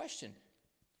ourselves a question.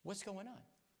 What's going on?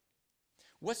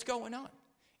 What's going on?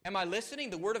 Am I listening?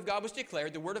 The Word of God was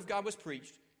declared. The Word of God was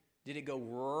preached. Did it go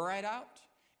right out?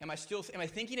 Am I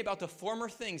thinking about the former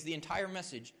things, the entire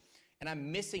message, and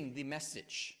I'm missing the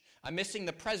message? I'm missing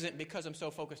the present because I'm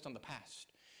so focused on the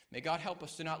past. May God help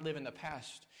us to not live in the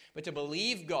past, but to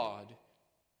believe God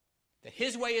that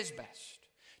His way is best.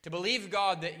 To believe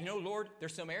God that, Lord,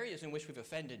 there's some areas in which we've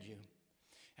offended you.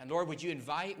 And Lord,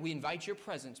 we invite your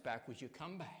presence back. Would you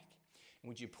come back? And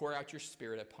would you pour out your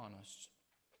Spirit upon us?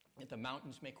 That the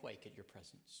mountains may quake at your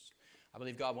presence. I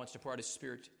believe God wants to pour out His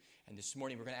Spirit. And this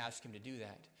morning we're going to ask Him to do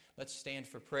that. Let's stand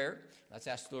for prayer. Let's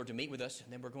ask the Lord to meet with us.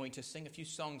 And then we're going to sing a few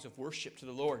songs of worship to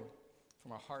the Lord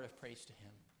from our heart of praise to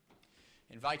Him.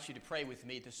 I invite you to pray with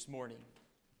me this morning.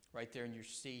 Right there in your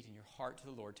seat, in your heart to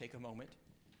the Lord. Take a moment.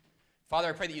 Father,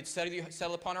 I pray that you'd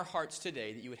settle upon our hearts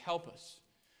today, that you would help us.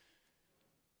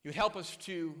 You would help us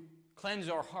to cleanse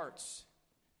our hearts.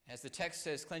 As the text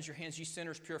says, cleanse your hands, ye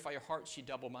sinners, purify your hearts, ye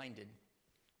double-minded.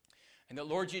 And that,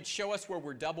 Lord, you'd show us where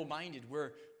we're double-minded,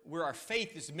 where our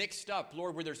faith is mixed up.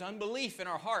 Lord, where there's unbelief in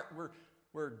our heart,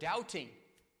 we're doubting.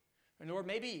 And Lord,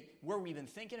 maybe where we've been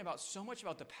thinking about so much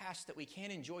about the past that we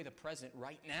can't enjoy the present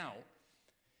right now.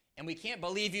 And we can't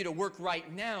believe you to work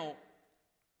right now.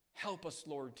 Help us,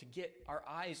 Lord, to get our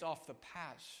eyes off the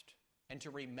past and to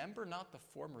remember not the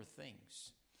former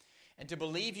things. And to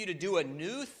believe you to do a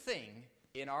new thing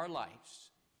in our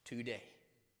lives today.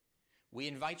 We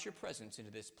invite your presence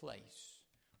into this place.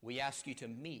 We ask you to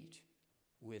meet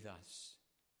with us.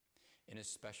 in a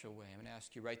special way. I'm going to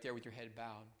ask you right there with your head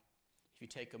bowed, if you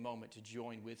take a moment to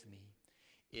join with me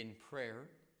in prayer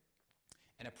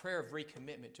and a prayer of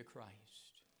recommitment to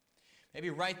Christ. Maybe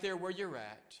right there where you're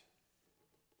at,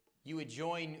 you would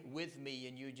join with me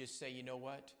and you would just say, you know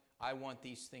what? I want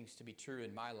these things to be true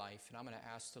in my life, and I'm going to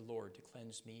ask the Lord to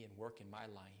cleanse me and work in my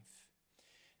life.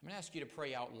 I'm going to ask you to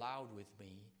pray out loud with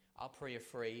me. I'll pray a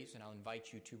phrase, and I'll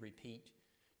invite you to repeat,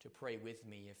 to pray with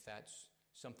me if that's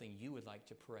something you would like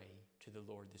to pray to the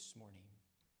Lord this morning.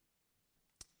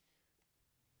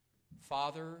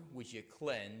 Father, would you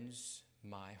cleanse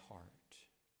my heart?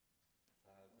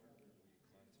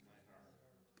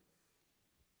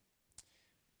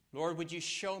 Lord, would you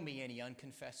show me any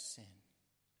unconfessed sin?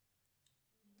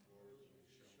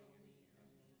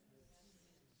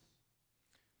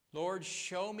 Lord,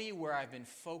 show me where I've been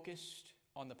focused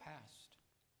on the past.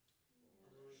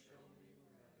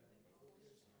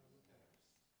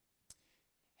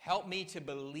 Help me to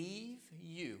believe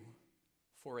you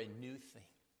for a new thing.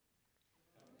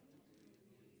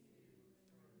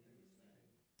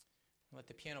 Let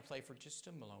the piano play for just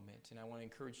a moment, and I want to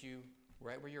encourage you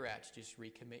right where you're at to just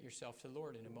recommit yourself to the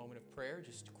Lord in a moment of prayer.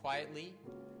 Just quietly,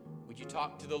 would you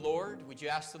talk to the Lord? Would you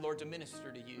ask the Lord to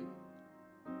minister to you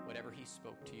whatever he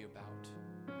spoke to you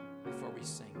about before we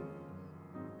sing?